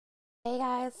Hey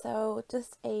guys, so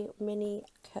just a mini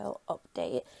curl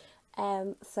update.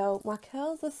 So my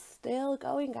curls are still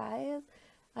going, guys.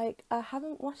 Like I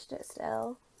haven't washed it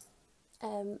still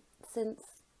since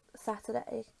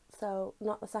Saturday. So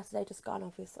not the Saturday just gone,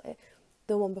 obviously.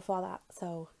 The one before that.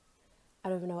 So I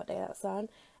don't even know what day that's on.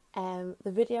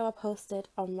 The video I posted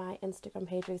on my Instagram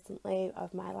page recently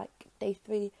of my like day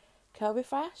 3 curl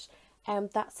refresh.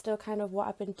 That's still kind of what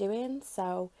I've been doing.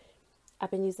 So I've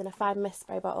been using a fine mist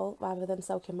spray bottle rather than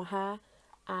soaking my hair,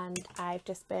 and I've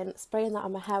just been spraying that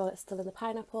on my hair while it's still in the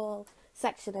pineapple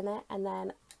section in it, and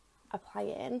then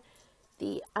applying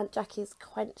the Aunt Jackie's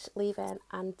Quench Leave-In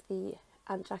and the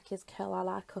Aunt Jackie's Curl a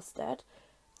la Custard,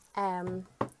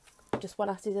 just one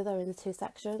after the other in the two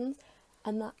sections,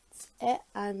 and that's it.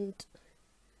 And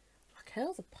my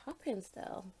curls are popping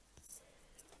still.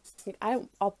 Like, I'm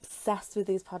obsessed with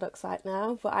these products right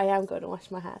now, but I am going to wash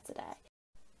my hair today.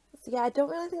 So yeah, I don't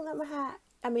really think that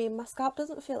my scalp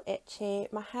doesn't feel itchy,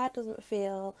 my hair doesn't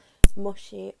feel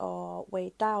mushy or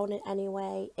weighed down in any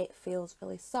way. It feels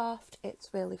really soft,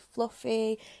 it's really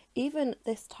fluffy. Even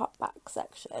this top back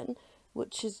section,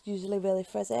 which is usually really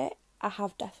frizzy, I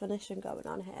have definition going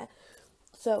on here.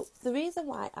 So the reason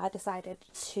why I decided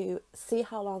to see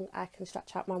how long I can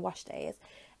stretch out my wash days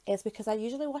is because I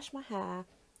usually wash my hair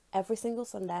every single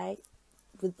Sunday.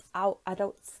 I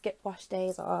don't skip wash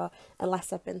days or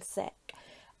unless I've been sick.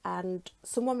 And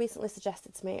someone recently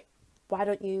suggested to me, why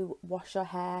don't you wash your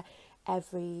hair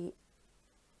every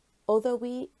other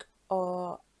week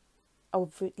or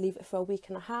leave it for a week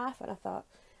and a half? And I thought,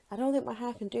 I don't think my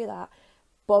hair can do that,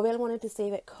 but I really wanted to see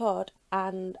if it could.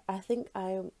 And I think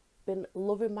I've been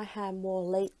loving my hair more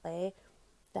lately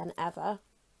than ever.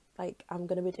 Like, I'm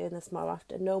going to be doing this more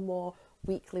often. No more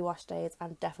weekly wash days.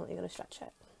 I'm definitely going to stretch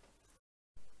it.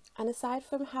 And aside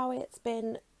from how it's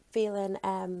been feeling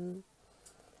in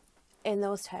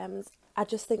those terms, I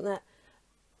just think that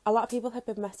a lot of people have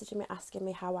been messaging me asking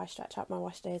me how I stretch out my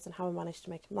wash days and how I manage to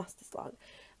make them last this long.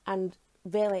 And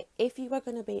really, if you are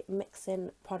going to be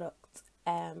mixing products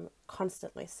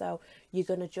constantly, so you're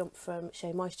going to jump from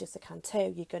Shea Moisture to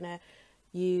Cantu, you're going to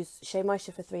use Shea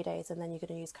Moisture for 3 days and then you're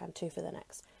going to use Cantu for the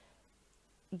next,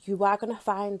 you are going to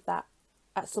find that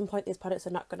at some point these products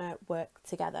are not going to work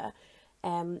together.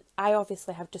 I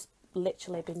obviously have just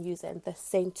literally been using the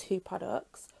same two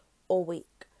products all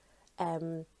week.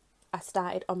 I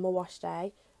started on my wash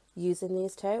day using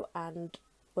these two, and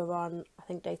we're on, I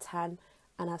think, day 10,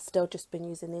 and I've still just been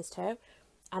using these two,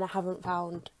 and I haven't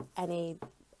found any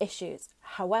issues.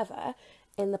 However,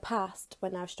 in the past,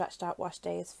 when I've stretched out wash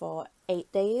days for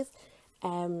 8 days,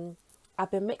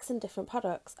 I've been mixing different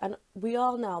products, and we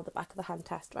all know the back of the hand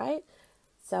test, right?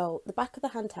 So the back of the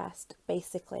hand test,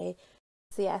 basically.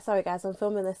 So yeah, sorry guys, I'm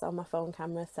filming this on my phone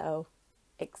camera, so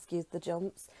excuse the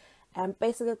jumps.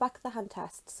 Basically the back of the hand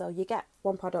test, so you get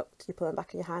one product, you put it in the back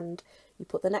of your hand, you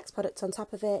put the next product on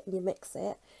top of it and you mix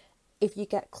it. If you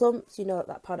get clumps, you know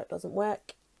that product doesn't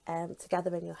work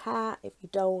together in your hair. If you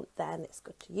don't, then it's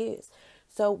good to use.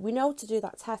 So we know to do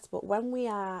that test, but when we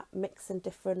are mixing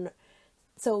different,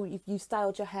 so if you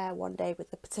styled your hair one day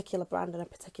with a particular brand and a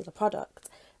particular product,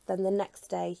 then the next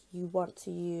day you want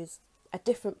to use a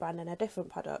different brand and a different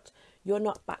product, you're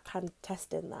not backhand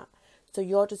testing that. So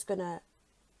you're just going to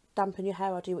dampen your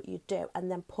hair or do what you do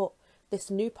and then put this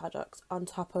new product on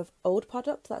top of old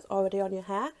product that's already on your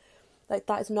hair. Like,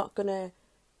 that is not going to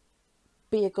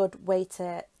be a good way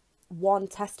to, one,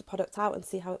 test a product out and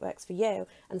see how it works for you,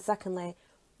 and secondly,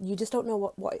 you just don't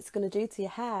know what it's going to do to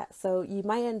your hair. So you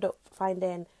might end up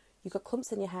finding you've got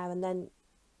clumps in your hair and then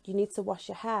you need to wash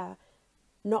your hair,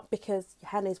 not because your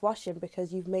hair needs washing,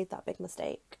 because you've made that big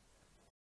mistake.